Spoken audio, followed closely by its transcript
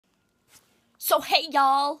So hey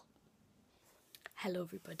y'all! Hello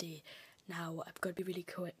everybody. Now I've got to be really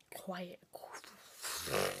quiet.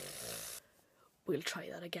 We'll try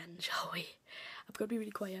that again, shall we? I've got to be really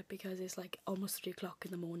quiet because it's like almost 3 o'clock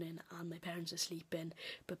in the morning and my parents are sleeping.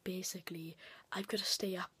 But basically, I've got to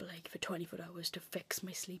stay up like for 24 hours to fix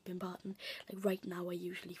my sleeping pattern. Like right now, I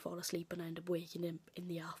usually fall asleep and I end up waking up in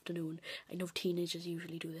the afternoon. I know teenagers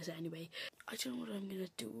usually do this anyway. I don't know what I'm gonna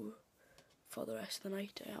do for the rest of the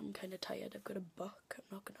night. I am kind of tired. I've got a book.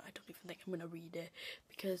 I don't even think I'm gonna read it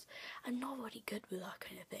because I'm not really good with that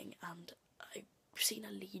kind of thing. And I've seen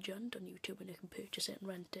a Legion on YouTube and you can purchase it and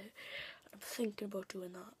rent it. I'm thinking about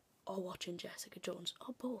doing that or watching Jessica Jones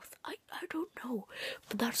or both. I don't know,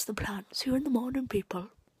 but that's the plan. See you in the morning, people.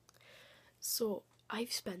 So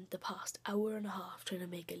I've spent the past hour and a half trying to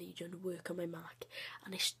make a Legion work on my Mac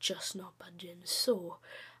and it's just not budging. So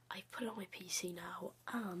I've put it on my PC now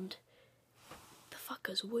and the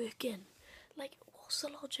fucker's working. Like, what's the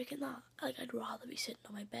logic in that? Like, I'd rather be sitting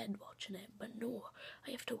on my bed watching it, but no,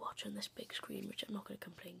 I have to watch on this big screen, which I'm not going to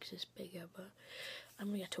complain because it's bigger, but I'm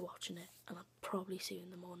going to get to watching it, and I'll probably see you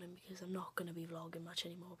in the morning because I'm not going to be vlogging much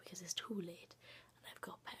anymore because it's too late, and I've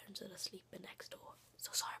got parents that are sleeping next door,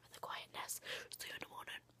 so sorry about the quietness. See you in the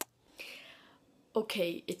morning.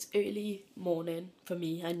 Okay, it's early morning for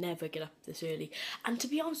me. I never get up this early, and to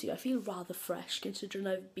be honest with you, I feel rather fresh considering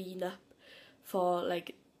I've been up for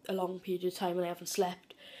like a long period of time and I haven't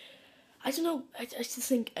slept. I don't know, I just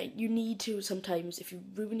think you need to sometimes, if you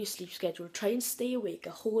ruin your sleep schedule, try and stay awake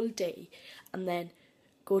a whole day and then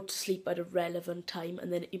go to sleep at a relevant time,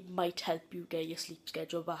 and then it might help you get your sleep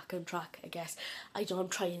schedule back on track, I guess. I don't know, I'm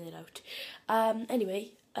trying it out.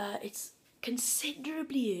 Anyway, it's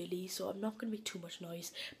considerably early, so I'm not going to make too much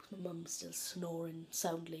noise because my mum's still snoring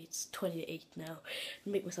soundly. It's 20 to 8 now.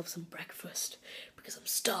 I'll make myself some breakfast because I'm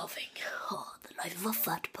starving. Oh, the life of a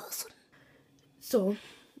fat person. So,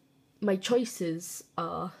 my choices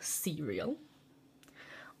are cereal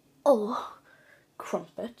or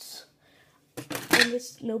crumpets, and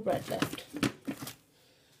there's no bread left.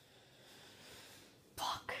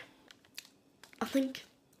 Fuck. I think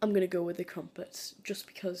I'm gonna go with the crumpets just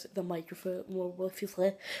because the microwave will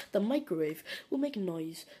make a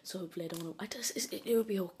noise. So hopefully I don't know. It would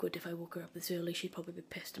be awkward if I woke her up this early. She'd probably be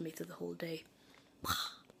pissed at me through the whole day.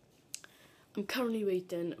 I'm currently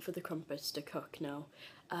waiting for the crumpets to cook now.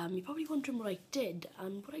 You're probably wondering what I did,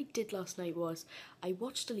 and what I did last night was I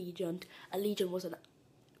watched a Legion. It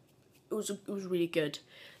was really good.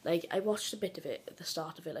 Like, I watched a bit of it at the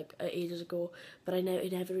start of it, like ages ago, but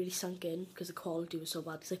it never really sunk in because the quality was so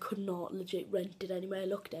bad. Because I could not legit rent it anywhere. I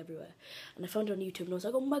looked everywhere, and I found it on YouTube, and I was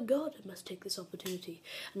like, oh my god, I must take this opportunity.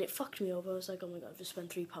 And it fucked me over. I was like, oh my god, I've just spent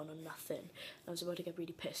 £3 on nothing. And I was about to get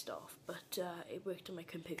really pissed off, but it worked on my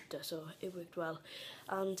computer, so it worked well.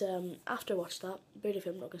 And after I watched that bit of it,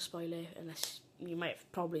 I'm not gonna spoil it, unless you might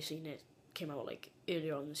have probably seen it. It came out like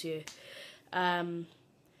earlier on this year.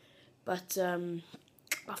 But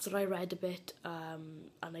after I read a bit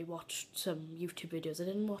and I watched some YouTube videos, I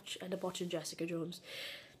didn't end up watching Jessica Jones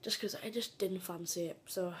just because I just didn't fancy it.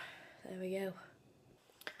 So there we go.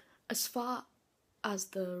 As far as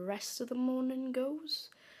the rest of the morning goes,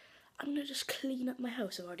 I'm going to just clean up my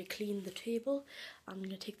house. I've already cleaned the table. I'm going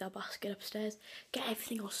to take that basket upstairs, get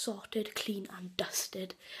everything all sorted, clean and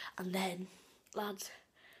dusted, and then, lads,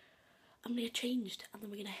 I'm going to get changed and then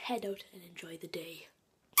we're going to head out and enjoy the day.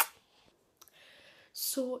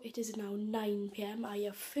 So it is now 9 PM. I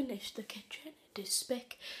have finished the kitchen. It is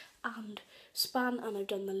spick and span, and I've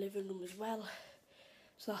done the living room as well.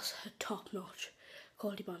 So that's a top-notch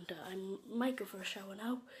quality banter. I might go for a shower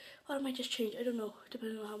now, or I might just change. I don't know,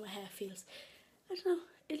 depending on how my hair feels. I don't know.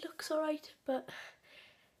 It looks alright, but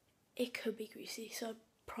it could be greasy, so I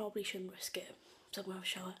probably shouldn't risk it. So I'm gonna have a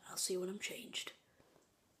shower. I'll see you when I'm changed.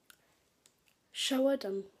 Showered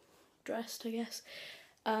and dressed, I guess.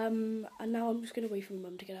 And now I'm just going to wait for my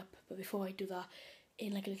mum to get up, but before I do that,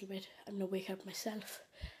 in like a little bit, I'm going to wake up myself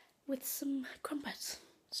with some crumpets.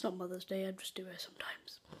 It's not Mother's Day, I just do it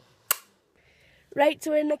sometimes. Right,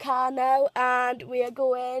 so we're in the car now, and we are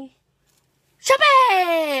going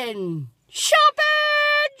shopping!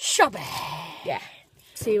 Shopping! Yeah,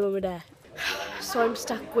 see you when we're there. So I'm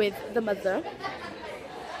stuck with the mother,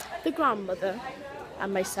 the grandmother,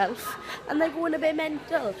 and myself, and they're going a bit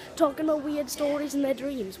mental, talking about weird stories in their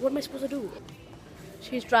dreams. What am I supposed to do?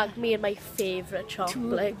 She's dragged me in my favourite shop,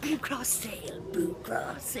 like Blue Cross sale, Blue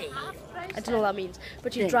Cross sale. I don't know what that means,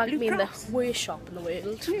 but she's dragged me in the worst shop in the world.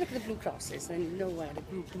 Look at the Blue Crosses, and you know where the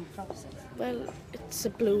Blue Cross is. Well, it's a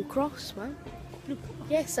Blue Cross, man. Blue Cross.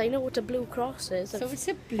 Yes, I know what a Blue Cross is. So it's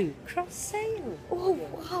a Blue Cross sale. Oh,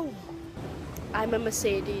 wow. I'm a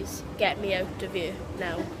Mercedes. Get me out of here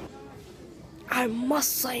now. I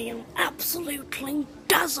must say I'm absolutely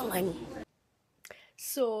dazzling.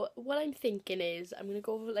 So what I'm thinking is I'm gonna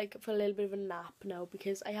go for a little bit of a nap now,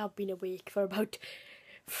 because I have been awake for about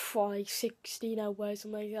 16 hours,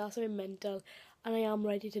 something like that, something mental, and I am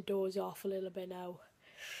ready to doze off a little bit now.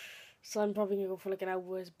 So I'm probably gonna go for like an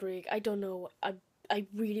hour's break. I don't know. I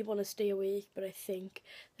really want to stay awake, but I think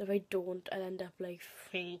that if I don't, I'll end up like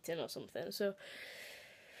fainting or something. So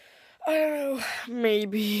I don't know.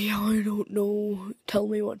 Maybe, I don't know. Tell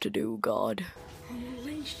me what to do, God.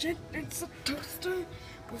 Holy shit, it's a toaster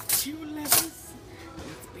with 2 levels.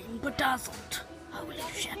 It's been bedazzled. Holy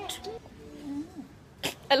shit.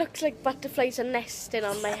 It looks like butterflies are nesting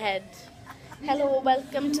on my head. Hello,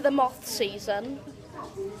 welcome to the moth season.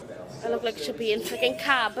 I look like I should be in freaking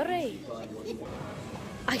cabaret.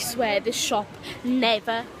 I swear this shop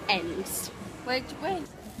never ends. Wait. Why am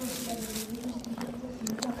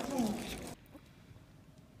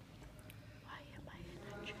I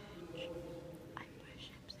in a church? I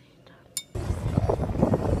worship Satan.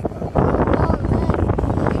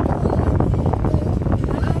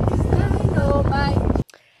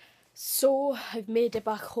 So I've made it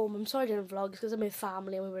back home. I'm sorry I didn't vlog because I'm with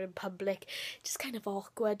family and we were in public. Just kind of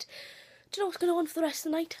awkward. Do you know what's going on for the rest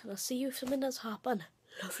of the night? And I'll see you if something does happen.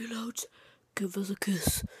 Love you loads. Give us a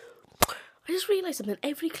kiss. I just realised something.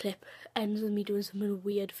 Every clip ends with me doing something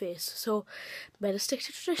weird face. So better stick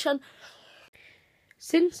to tradition.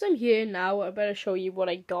 Since I'm here now, I better show you what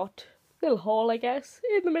I got. Little haul, I guess,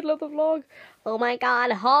 in the middle of the vlog. Oh my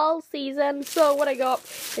god, haul season. So what I got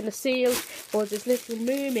in the sale was this little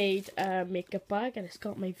mermaid makeup bag, and it's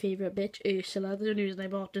got my favourite bitch, Ursula. The only reason I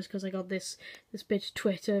bought this because I got this bitch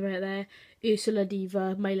Twitter right there. Ursula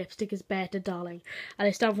Diva, my lipstick is better, darling. And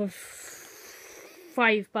it's down from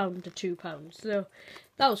 £5 to £2. So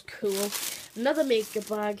that was cool. Another makeup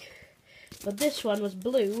bag, but this one was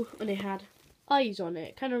blue and it had eyes on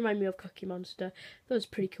it. Kind of remind me of Cookie Monster. That was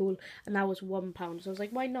pretty cool, and that was £1. So I was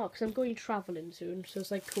like, why not? Because I'm going travelling soon, so it's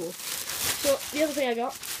like cool. So the other thing I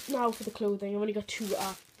got now for the clothing, I've only got 2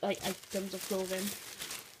 items of clothing.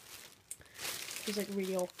 It's like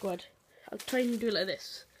really awkward. I'll try and do it like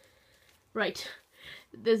this. Right,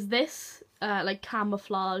 there's this like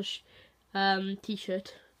camouflage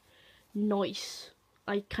t-shirt. Nice.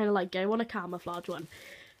 I kind of like it. I want a camouflage one.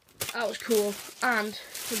 That was cool. And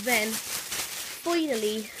then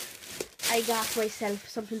finally, I got myself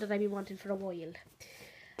something that I've been wanting for a while.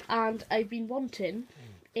 And I've been wanting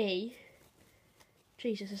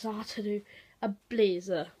Jesus, it's hard to do, a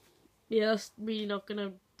blazer. Yeah, that's really not going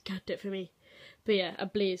to cut it for me. But yeah, a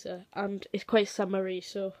blazer. And it's quite summery,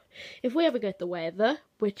 so if we ever get the weather,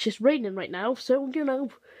 which is raining right now, so, you know,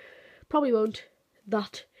 probably won't,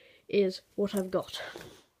 that is what I've got.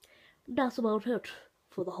 That's about it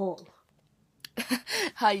for the haul.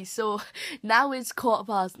 Hi, so now it's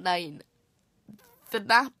 9:15. The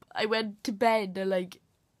nap, I went to bed at like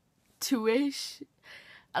 2ish,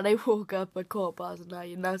 and I woke up at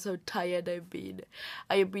 9:15. That's how tired I've been.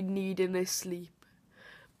 I have been needing this sleep,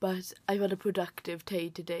 but I've had a productive day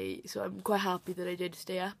today, so I'm quite happy that I did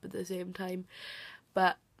stay up at the same time.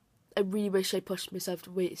 But I really wish I pushed myself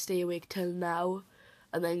to stay awake till now,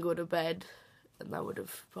 and then go to bed, and that would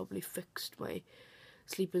have probably fixed my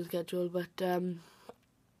sleeping schedule, but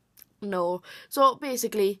no. So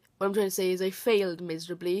basically what I'm trying to say is I failed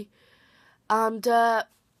miserably, and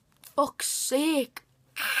fuck's sake.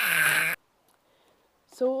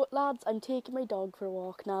 So lads, I'm taking my dog for a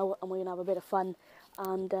walk now, and we're gonna have a bit of fun,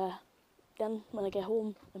 and then when I get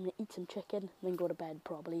home I'm gonna eat some chicken and then go to bed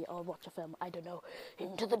probably, or watch a film, I don't know.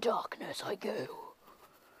 Into the darkness I go.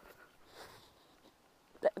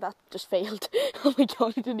 That just failed. Oh my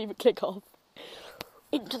god, it didn't even click off.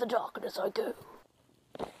 Into the darkness I go.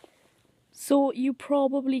 So you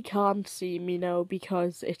probably can't see me now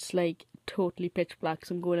because it's like totally pitch black,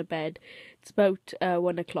 so I'm going to bed. It's about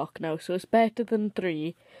 1 o'clock now, so it's better than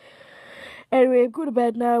 3. Anyway, I'm going to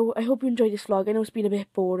bed now. I hope you enjoyed this vlog. I know it's been a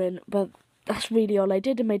bit boring, but that's really all I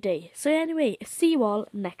did in my day. So anyway, see you all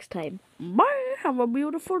next time. Bye! Have a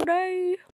beautiful day!